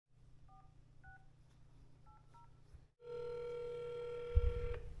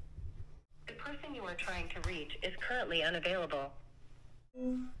you are trying to reach is currently unavailable.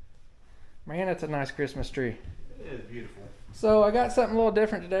 Man, that's a nice Christmas tree. It is beautiful. So I got something a little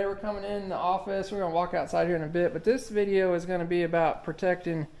different today. We're coming in the office. We're going to walk outside here in a bit. But this video is going to be about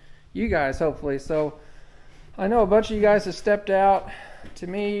protecting you guys, hopefully. So I know a bunch of you guys have stepped out. To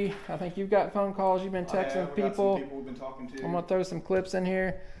me, I think you've got phone calls. You've been texting people. Got some people we've been talking to. I'm going to throw some clips in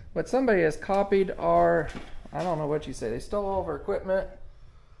here. But somebody has copied our, I don't know what you say. They stole all of our equipment,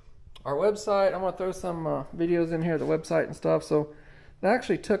 our website. I'm going to throw some videos in here, the website and stuff. So they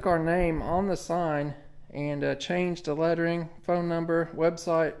actually took our name on the sign and changed the lettering, phone number,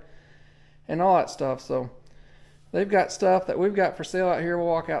 website, and all that stuff. So they've got stuff that we've got for sale out here. We'll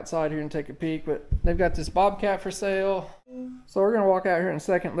walk outside here and take a peek. But they've got this Bobcat for sale. So we're going to walk out here in a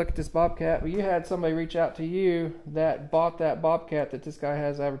second, look at this Bobcat. But you had somebody reach out to you that bought that Bobcat that this guy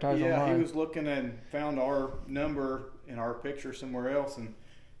has advertised online. Yeah, he was looking and found our number in our picture somewhere else, and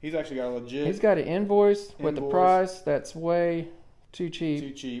he's actually got a legit. He's got an invoice with the price that's way too cheap.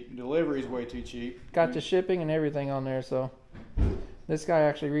 Too cheap. Delivery's way too cheap. Got the shipping and everything on there. So this guy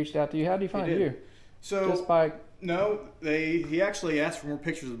actually reached out to you. How did he find you? So just by he actually asked for more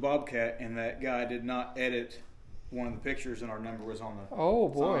pictures of the Bobcat, and that guy did not edit one of the pictures, and our number was on the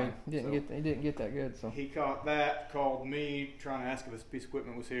sign. He didn't get that good. So he caught that, called me trying to ask if this piece of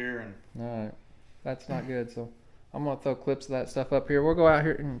equipment was here, and all right, that's not good. So I'm gonna throw clips of that stuff up here. We'll go out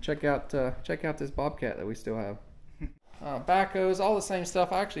here and check out this Bobcat that we still have. Backhoes, all the same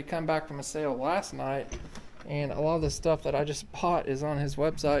stuff. I actually come back from a sale last night, and a lot of the stuff that I just bought is on his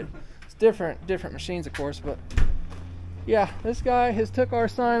website. It's different machines, of course, but yeah, this guy has took our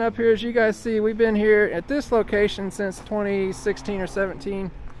sign up here. As you guys see, we've been here at this location since 2016 or 17.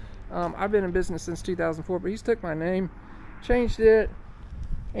 I've been in business since 2004, but he's took my name, changed it,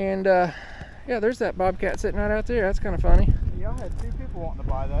 and yeah, there's that Bobcat sitting right out there. That's kind of funny. Yeah, I had two people wanting to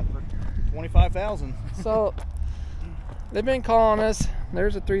buy that for $25,000. So they've been calling us.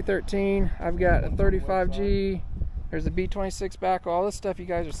 There's a 313. I've got a 35G. There's a B26 backhoe. All this stuff you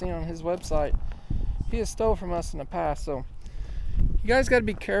guys are seeing on his website, he has stole from us in the past. So you guys got to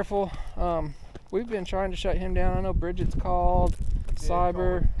be careful. We've been trying to shut him down. I know Bridget's called,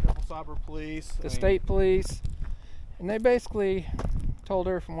 cyber police, the state police, and they basically told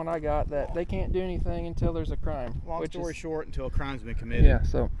her, from what I got, that they can't do anything until there's a crime. Long story short, until a crime's been committed. Yeah.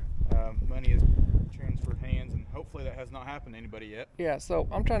 So money is transferred hands, and hopefully that has not happened to anybody yet. Yeah, so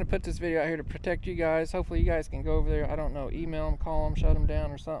I'm trying to put this video out here to protect you guys. Hopefully you guys can go over there, I don't know, email them, call them, shut them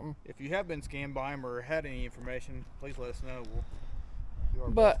down or something. If you have been scammed by them or had any information, please let us know. We'll do our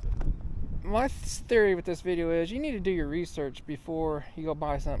but best. My theory with this video is you need to do your research before you go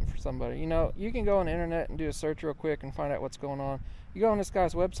buy something for somebody. You know, you can go on the internet and do a search real quick and find out what's going on. You go on this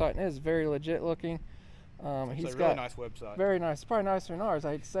guy's website and it is very legit looking. He's got a really nice website. Very nice. It's probably nicer than ours,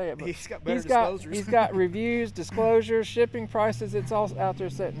 I hate to say it, but he's got better disclosures. He's got reviews, disclosures, shipping prices. It's all out there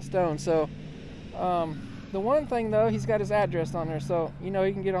set in stone. So the one thing though, he's got his address on there, so you know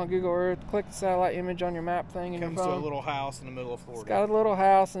you can get on Google Earth, click the satellite image on your map thing in your phone. Comes to a little house in the middle of Florida. It's got a little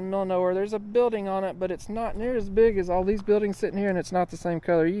house in the middle of nowhere. There's a building on it, but it's not near as big as all these buildings sitting here, and it's not the same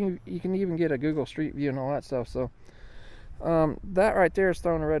color. You can even get a Google Street View and all that stuff. So that right there is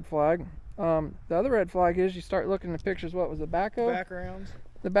throwing a red flag. The other red flag is you start looking at the pictures. What was the backhoe? Backgrounds.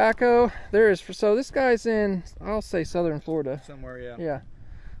 The backhoe. There is so this guy's in, I'll say, southern Florida. Somewhere, yeah. Yeah.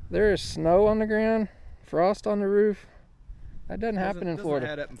 There is snow on the ground, frost on the roof. That doesn't happen in Florida.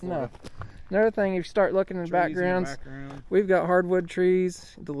 Add up in Florida. No. Another thing, if you start looking in the backgrounds, we've got hardwood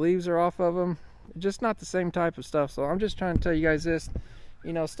trees. The leaves are off of them. Just not the same type of stuff. So I'm just trying to tell you guys this.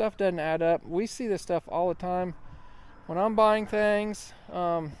 You know, stuff doesn't add up. We see this stuff all the time. When I'm buying things,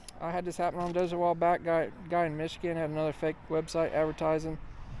 I had this happen on Dozer a while back. Guy in Michigan had another fake website advertising.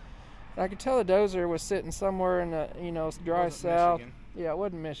 I could tell the Dozer was sitting somewhere in the dry south. Michigan. Yeah, it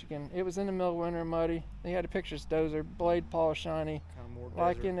wasn't Michigan. It was in the middle of winter, muddy. They had a picture of this Dozer, blade polished, shiny,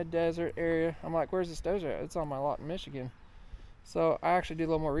 like in the desert area. I'm like, where's this Dozer at? It's on my lot in Michigan. So I actually did a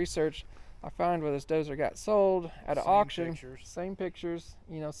little more research. I found where this Dozer got sold at an auction. Same pictures.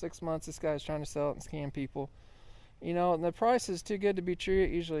 6 months this guy's trying to sell it and scam people. And the price is too good to be true.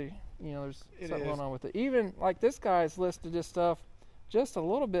 Usually, there's something going on with it. Even like this guy's listed this stuff just a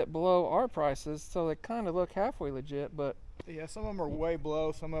little bit below our prices, so they kind of look halfway legit. But yeah, some of them are way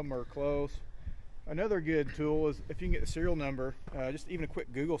below, some of them are close. Another good tool is if you can get the serial number, just even a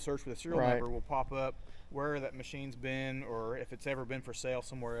quick Google search for the serial number will pop up where that machine's been, or if it's ever been for sale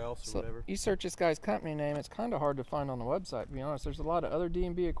somewhere else or whatever. You search this guy's company name, it's kind of hard to find on the website, to be honest. There's a lot of other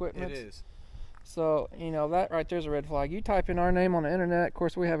D&B equipment. It is. So, that right there's a red flag. You type in our name on the internet, of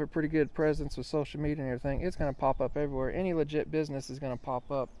course we have a pretty good presence with social media and everything. It's going to pop up everywhere. Any legit business is going to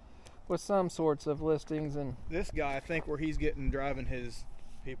pop up with some sorts of listings. And This guy, I think, where he's driving his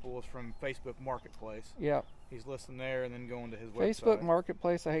people is from Facebook Marketplace. yeah, He's listing there and then going to his Facebook website.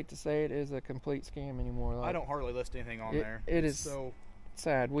 Marketplace, I hate to say it, is a complete scam anymore. Like, I don't hardly list anything on there. It It's is so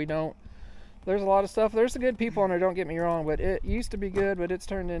sad. We don't. There's a lot of stuff. There's some good people on there, don't get me wrong, but it used to be good, but it's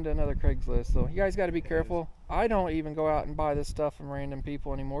turned into another Craigslist. So you guys got to be careful. I don't even go out and buy this stuff from random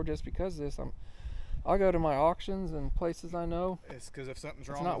people anymore just because of this. I'll go to my auctions and places I know. It's because if something's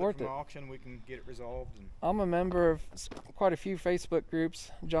It's wrong not with worth it from it. the auction, we can get it resolved. And I'm a member of quite a few Facebook groups,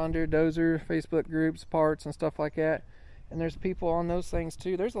 John Deere Dozer Facebook groups, parts and stuff like that. And there's people on those things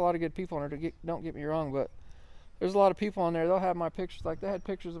too. There's a lot of good people on there. Don't get me wrong, but there's a lot of people on there. They'll have my pictures, like they had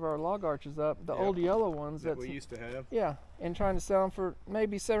pictures of our log arches up, the Yep. old yellow ones that we used to have. yeah, and trying to sell them for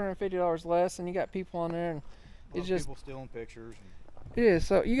maybe $750 less. And you got people on there, and it's just people stealing pictures. it is.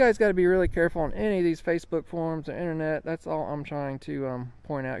 So you guys got to be really careful on any of these Facebook forums or internet. That's all I'm trying to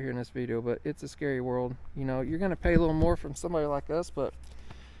point out here in this video. But it's a scary world. You know, you're gonna pay a little more from somebody like us, but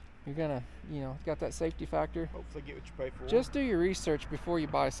you're gonna, you know, got that safety factor. Hopefully get what you pay for. Just do your research before you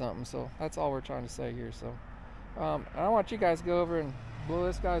buy something. So that's all we're trying to say here. So I want you guys to go over and blow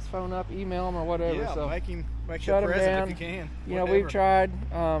this guy's phone up, email him or whatever. yeah, So make him shut a him present down. if you can. you know, Whatever. we've tried.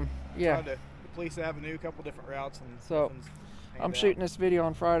 Yeah. Tried the Police Avenue, a couple different routes, and So, nothing's panned I'm out. shooting this video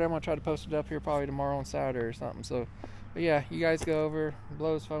on Friday. I'm gonna try to post it up here probably tomorrow on Saturday or something. So, but yeah, you guys go over,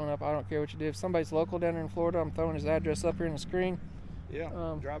 blow his phone up. I don't care what you do. If somebody's local down here in Florida, I'm throwing his address up here on the screen.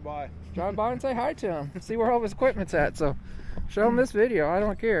 Yeah, drive by. Drive by and say hi to him. See where all his equipment's at. So, show him this video. I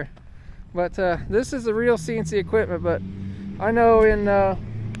don't care. But this is the real CNC equipment. But I know in a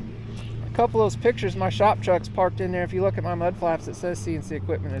couple of those pictures, my shop truck's parked in there. If you look at my mud flaps, it says CNC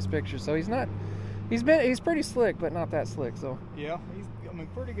equipment in his picture. So he's not. He's pretty slick, but not that slick. So. Yeah,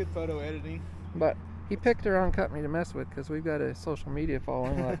 pretty good photo editing. But he picked the wrong company to mess with because we've got a social media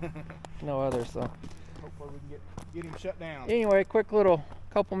following like no other. So Hopefully we can get him shut down. anyway, quick little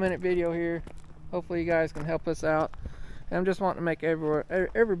couple-minute video here. Hopefully you guys can help us out. And I'm just wanting to make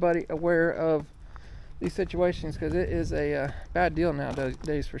everybody aware of these situations because it is a bad deal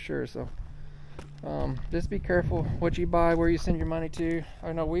nowadays for sure. So just be careful what you buy, where you send your money to.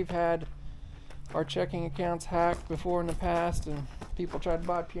 I know we've had our checking accounts hacked before in the past, and people tried to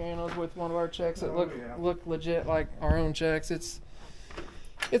buy pianos with one of our checks that look legit like our own checks. It's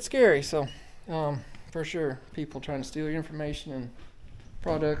scary. So for sure, people trying to steal your information and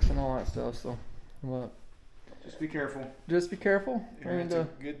products and all that stuff. So Just be careful. just be careful. It's a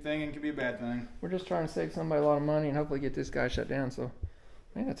good thing and it can be a bad thing. We're just trying to save somebody a lot of money and hopefully get this guy shut down. So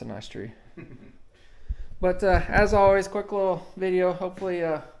man, that's a nice tree. But as always, quick little video. Hopefully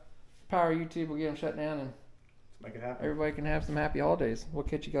Power YouTube will get him shut down and Let's make it happen. everybody can have some happy holidays. We'll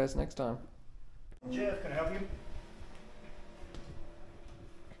catch you guys next time. Jeff, can I help you?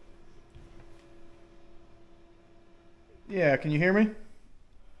 Yeah, can you hear me?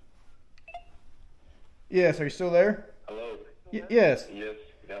 Yes, are you still there? Hello. Yes. Yes.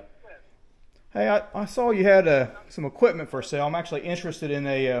 Yeah. Hey, I saw you had some equipment for sale. I'm actually interested in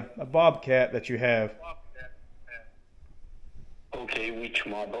a Bobcat that you have. Okay. Which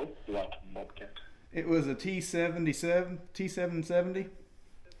model? What Bobcat? It was a T770.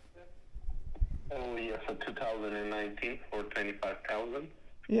 Oh yes, a 2019 for 25,000.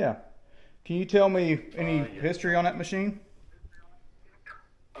 Yeah. Can you tell me any Yes. history on that machine?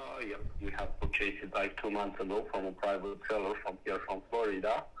 Yeah. We have purchased it like 2 months ago from a private seller from here from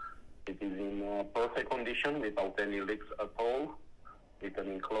Florida. It is in perfect condition without any leaks at all. With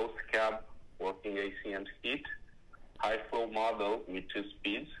an enclosed cab, working AC and heat. High flow model with 2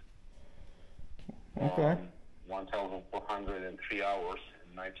 speeds. Okay. 1,403 hours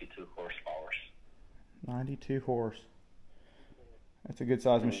and 92 horsepower. 92 horse. That's a good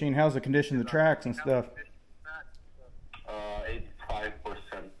size machine. How's the condition of the tracks and stuff? 85%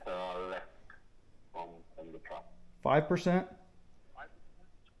 left from the truck. 5%?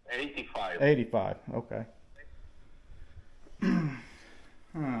 85. 85. Okay.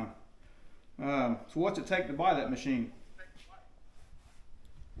 Huh. So what's it take to buy that machine?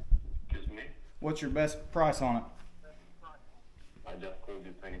 Excuse me. What's your best price on it? I just told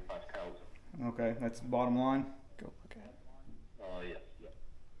you 25,000. Okay, that's the bottom line. Go look at it. Yes. Yeah.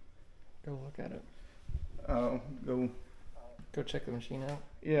 Go look at it. Go. Go check the machine out.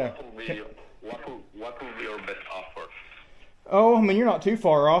 Yeah. What will be your best offer? Oh, I mean, you're not too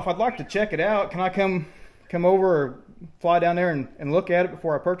far off. I'd like to check it out. Can I come over or fly down there and look at it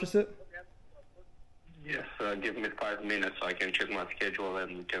before I purchase it? Yes. Give me 5 minutes so I can check my schedule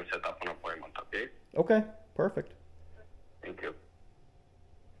and we can set up an appointment. Okay. Okay, perfect. Thank you.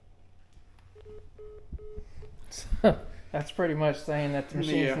 That's pretty much saying that the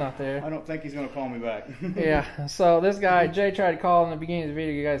machine's not there. I don't think he's going to call me back. Yeah, so this guy, Jay, tried to call in the beginning of the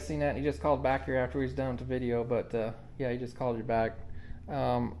video. You guys seen that? And he just called back here after he's done with the video. But, yeah, he just called you back.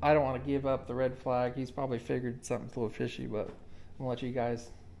 I don't want to give up the red flag. He's probably figured something's a little fishy, but I'm going to let you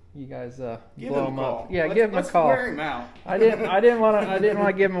guys blow him up. Yeah, give him a call. Let's wear him out. I didn't want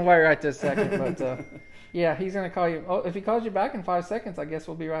to give him away right this second, but yeah, he's going to call you. Oh, if he calls you back in 5 seconds, I guess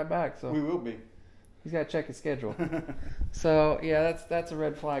we'll be right back. So we will be. He's got to check his schedule. So yeah, that's a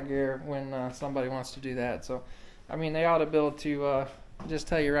red flag here when somebody wants to do that. So, I mean, they ought to be able to just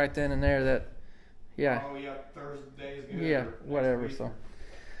tell you right then and there that, yeah. Oh yeah, Thursday's good. Yeah, whatever. So,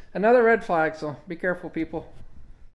 another red flag. So be careful, people.